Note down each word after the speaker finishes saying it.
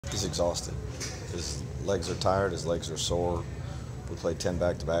He's exhausted. His legs are tired. His legs are sore. We played 10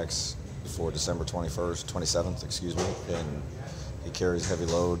 back-to-backs before December 21st, 27th, excuse me, and he carries heavy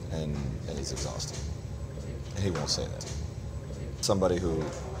load, and he's exhausted. And he won't say that. Somebody who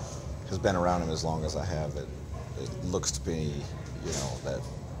has been around him as long as I have, it looks to me, that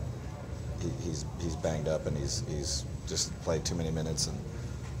he's banged up and he's just played too many minutes, and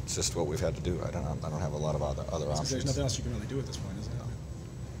it's just what we've had to do. I don't have a lot of other options. There's nothing else you can really do at this point, is there?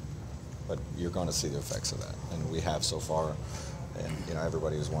 But you're going to see the effects of that, and we have so far. And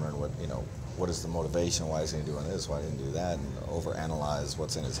everybody was wondering what is the motivation? Why isn't he doing this? Why didn't he do that? And overanalyze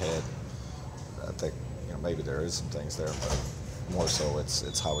what's in his head. I think maybe there is some things there, but more so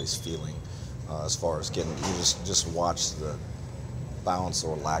it's how he's feeling as far as getting. You just watch the bounce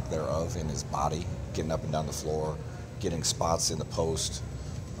or lack thereof in his body, getting up and down the floor, getting spots in the post,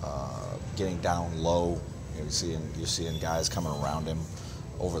 getting down low. You're seeing guys coming around him,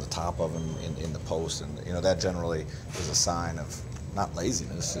 over the top of him in the post, and that generally is a sign of not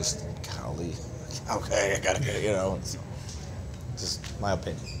laziness, just golly, okay, I gotta get, it's just my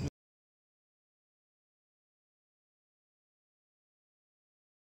opinion.